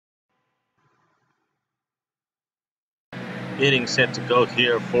Getting set to go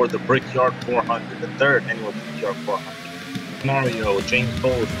here for the Brickyard 400, the third annual Brickyard 400. Mario, James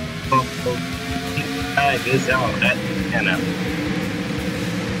Bowles, front row, tag is out at Anna.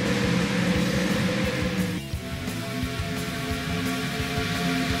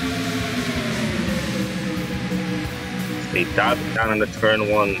 They dive down into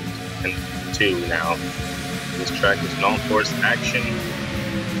turn 1 and 2 now. This track is known for its action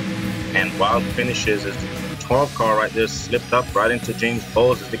and wild finishes. As the 12 car right there slipped up right into James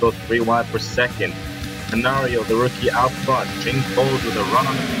Bowles as they go 3 wide per second. Canario, the rookie, out front. James Bowles with a run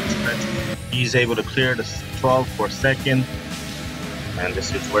on the main stretch. He's able to clear the 12 for second. And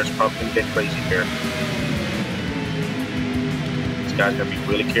this is where it's probably going to get crazy here. This guy's going to be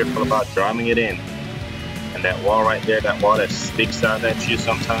really careful about driving it in. And that wall right there, that wall that sticks out at you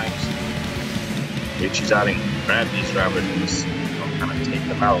sometimes, reaches out and grab these drivers and just kind of take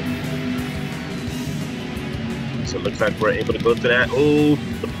them out. So it looks like we're able to go through that. Oh,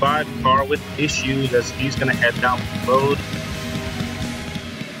 the 5 car with issues as he's going to head down the road.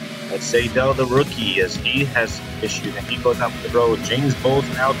 Let's say Dell, the rookie, as he has issues and he goes down the road. James Bowles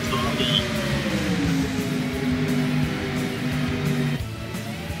now to the lead.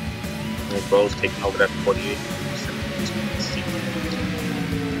 James Bowles taking over that 48.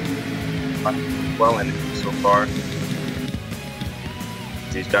 Well in it so far.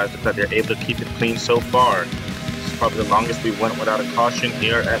 These guys look like they're able to keep it clean so far. This is probably the longest we went without a caution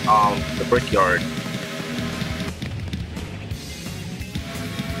here at the Brickyard.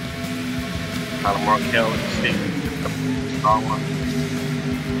 Tyler Markell in the state, strong one.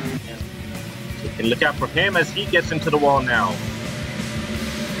 So you can look out for him as he gets into the wall now.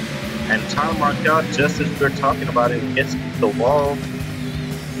 And Tyler Markell, just as we were talking about it, gets into the wall.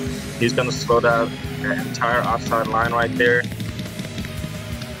 He's going to slow down that entire outside line right there.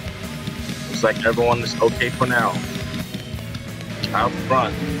 Looks like everyone is okay for now. Out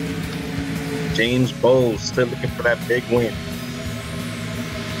front, James Bowles still looking for that big win.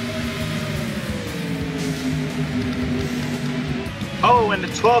 Oh, and the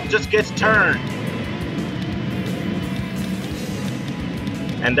 12 just gets turned.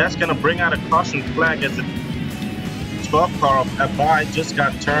 And that's going to bring out a caution flag as the 12 car up by just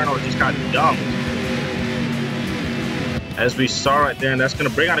got turned or just got dumped. As we saw right there, and that's going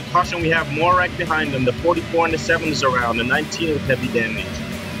to bring out a caution. We have more right behind them. The 44 and the 7 is around. The 19 with heavy damage.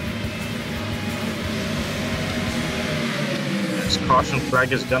 This caution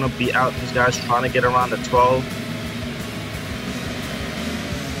flag is going to be out. These guys trying to get around the 12.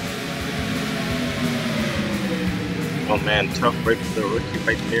 Oh man, tough break for the rookie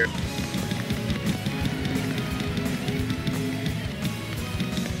right there.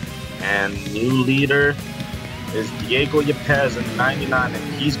 And new leader is Diego Yepez in 99,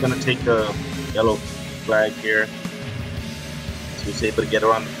 and he's going to take the yellow flag here. So he's able to get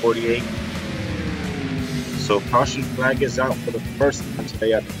around the 48. So caution flag is out for the first time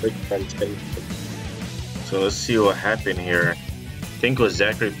today at the Brickyard stage. So let's see what happened here. I think it was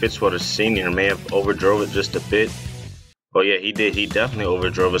Zachary Fitzwater Sr. may have overdrove it just a bit. Oh yeah, he did. He definitely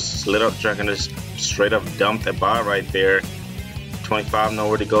overdrove it. Slid up track and just straight up dumped that bar right there. 25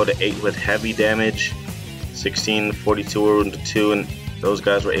 nowhere to go to 8 with heavy damage. 16 42 were into 2, and those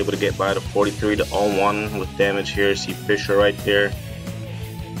guys were able to get by to 43 to 01 with damage here. See Fisher right there.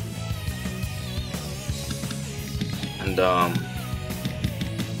 And I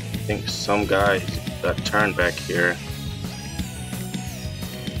think some guys got turned back here.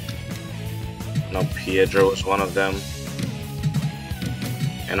 No, Pietro was one of them.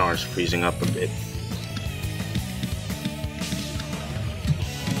 And ours freezing up a bit.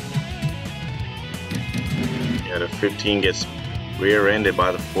 Yeah, the 15 gets rear-ended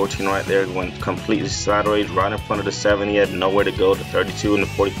by the 14 right there. Went completely sideways right in front of the 7. He had nowhere to go. The 32 and the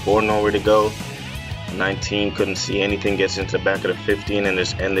 44 nowhere to go. 19 couldn't see anything. Gets into the back of the 15 and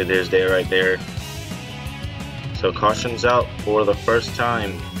just ended his day right there. So caution's out for the first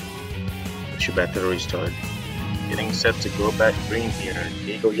time. Push you back to the restart. Getting set to go back green here.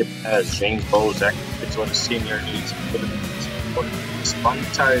 Diego Yepez, James Bowles, Zach Fitzwater Sr. needs to put the spun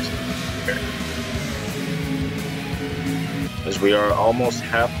tires here. As we are almost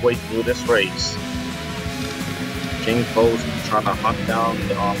halfway through this race. James Bowles trying to hunt down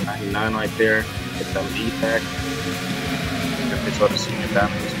the 99 right there. Get the lead back. Fitzwater Sr.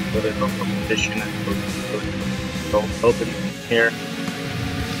 down in his little competition and open here.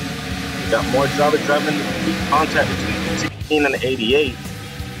 Got more drivers driving the contact between 16 and 88.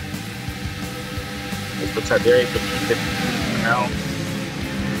 It looks like they're able to keep it for now.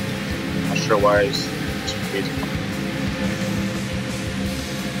 Not sure why it's crazy.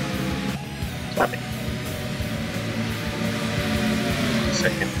 Stop it.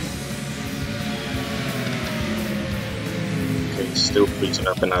 still freezing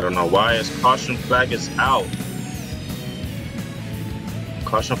up, and I don't know why. His caution flag is out.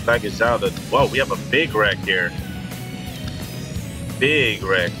 Caution flag is out. Whoa, we have a big wreck here. Big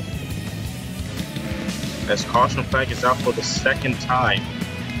wreck. As caution flag is out for the second time.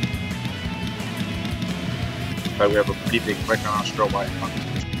 But we have a pretty big wreck on our straw white.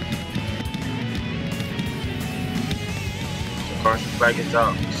 So caution flag is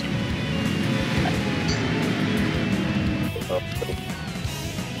out.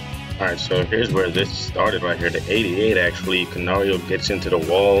 Alright, so here's where this started right here. The 88 actually, Canario gets into the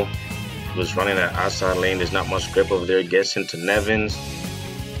wall. Was running that outside lane. There's not much grip over there. Gets into Nevins.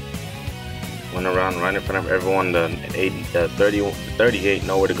 Went around right in front of everyone. The 38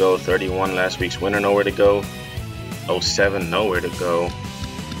 nowhere to go. 31 last week's winner nowhere to go. 07 nowhere to go.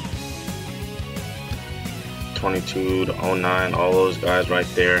 22 to 09, all those guys right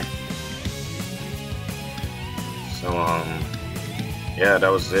there. So yeah,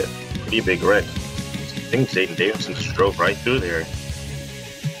 that was it. Pretty big wreck. I think Zayden Davidson just drove right through there.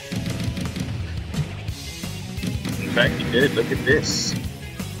 In fact, he did. Look at this.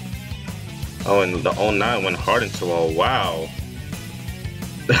 Oh, and the 09 went hard into wall. Wow.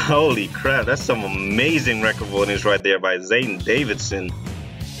 Holy crap, that's some amazing record avoidance right there by Zayden Davidson.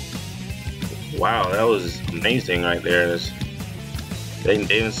 Wow, that was amazing right there. Zayden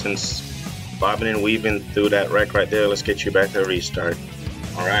Davidson's bobbing and weaving through that wreck right there. Let's get you back to restart.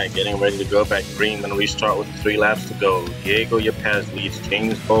 Alright, getting ready to go back green. Gonna restart with 3 laps to go. Diego Yepes leads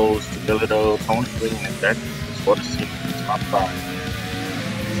James Bowles, Stabilito, Tony Green, and Beck for the season top 5.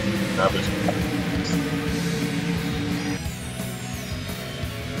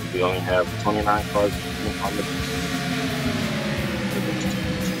 We only have 29 cars on the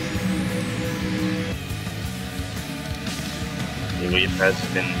Diego Yepes has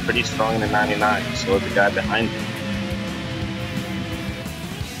been pretty strong in the 99, so is the guy behind him.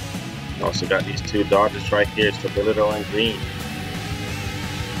 Also got these 2 Dodgers right here, Stabilito and Green.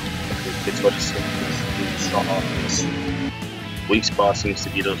 It's what it's weak spot seems to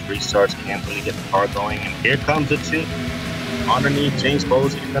be those restarts, can't really get the car going. And here comes the 2. Underneath James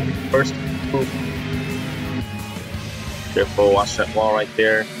Bowles, he's gonna be the first to move. Careful, watch that wall right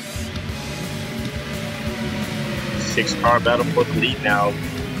there. 6-car battle for the lead now.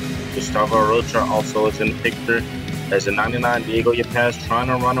 Gustavo Rocha also is in the picture. There's a 99 Diego Yepes trying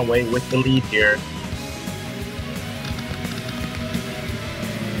to run away with the lead here.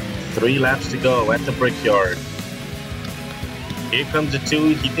 3 laps to go at the Brickyard. Here comes the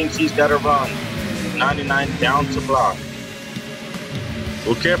 2. He thinks he's got to run. 99 down to block.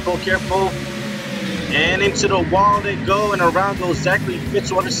 Oh, careful, careful. And into the wall they go, and around goes Zachary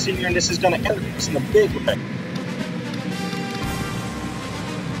Fitzwater Sr., and this is going to end up in a big wreck.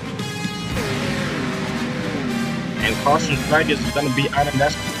 And caution flag is going to be out, and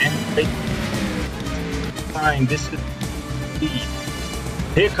that's the end time. This is speed.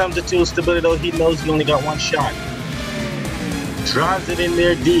 Here comes the 2 Stability, though. He knows he only got 1 shot. Drives it in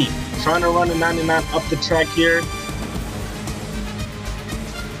there deep. Trying to run the 99 up the track here.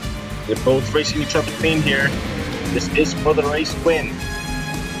 They're both racing each other clean here. This is for the race win.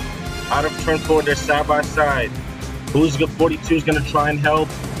 Out of turn 4, they're side by side. Who's good? 42 is going to try and help.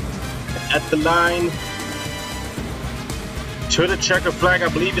 At the line. To the checker flag, I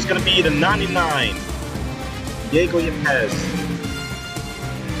believe it's going to be the 99. Diego Yepes.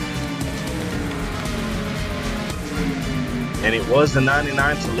 And it was the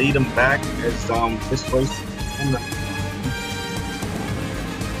 99 to lead him back as this race in the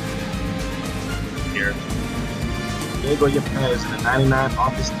here. Diego Yepes and the 99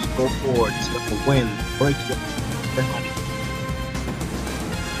 off his depot forward is going to win. Break your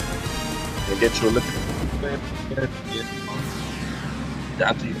We'll get you a look at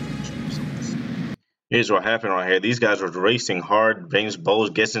Here's what happened right here. These guys were racing hard. James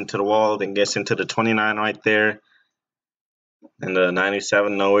Bowles gets into the wall, then gets into the 29 right there. And the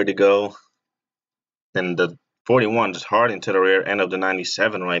 97 nowhere to go. And the 41 just hard into the rear end of the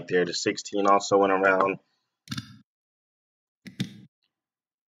 97 right there. The 16 also went around.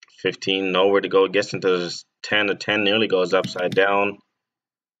 15 nowhere to go. Gets into the 10. The 10 nearly goes upside down.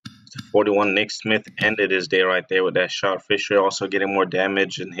 The 41 Nick Smith ended his day right there with that shot. Fisher also getting more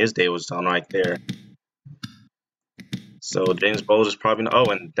damage, and his day was done right there. So James Bowles is probably oh,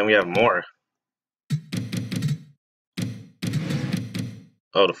 and then we have more.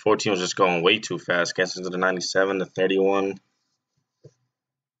 Oh, the 14 was just going way too fast. Gets into the 97, the 31.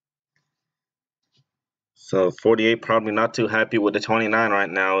 So 48 probably not too happy with the 29 right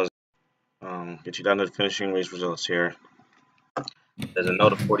now. Get you down to the finishing race results here. There's a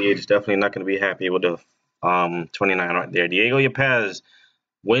note of 48 is definitely not going to be happy with the 29 right there. Diego Yepez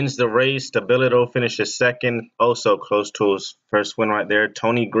wins the race. Stabilito finishes second, also close to his first win right there.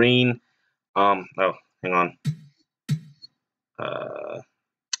 Tony Green, oh, hang on.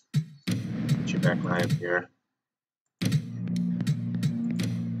 Get you back live here.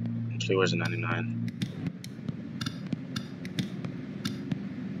 Actually, where's the 99?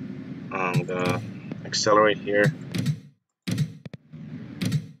 I'm gonna accelerate here.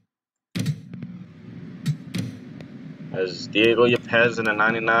 As Diego Yepez in the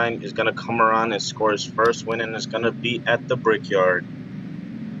 99 is gonna come around and score his first win, and it's gonna be at the Brickyard.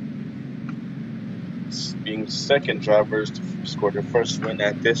 Being second drivers to score their first win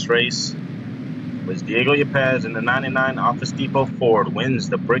at this race was Diego Yepez in the 99 Office Depot Ford, wins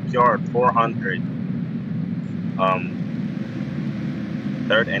the Brickyard 400.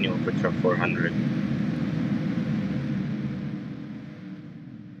 Third annual Brickyard 400.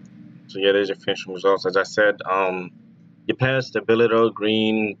 So yeah, there's your finishing results. As I said, Yepez, Stabilito,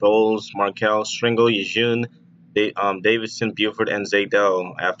 Green, Bowles, Markel, Stringle, Yejun, Davidson, Buford, and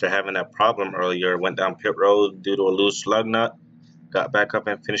Zaydell, after having that problem earlier, went down pit road due to a loose lug nut, got back up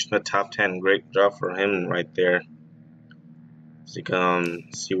and finished in the top 10. Great job for him right there. So you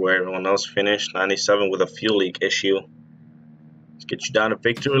can see where everyone else finished. 97 with a fuel leak issue. Let's get you down to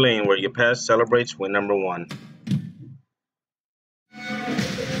victory lane where Yepez celebrates win number 1.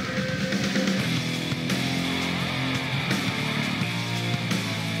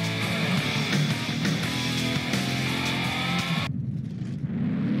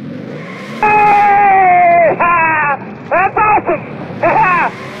 That's awesome!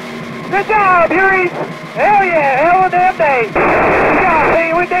 Good job, Huey! Hell yeah, hell of a damn day! Good job,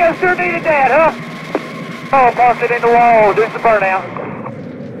 team. We damn sure needed that, huh? Oh, parked it in the wall. Do some burnout.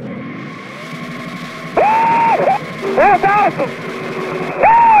 Woo! That's awesome!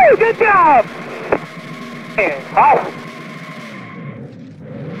 Woo! Good job! Man, awesome!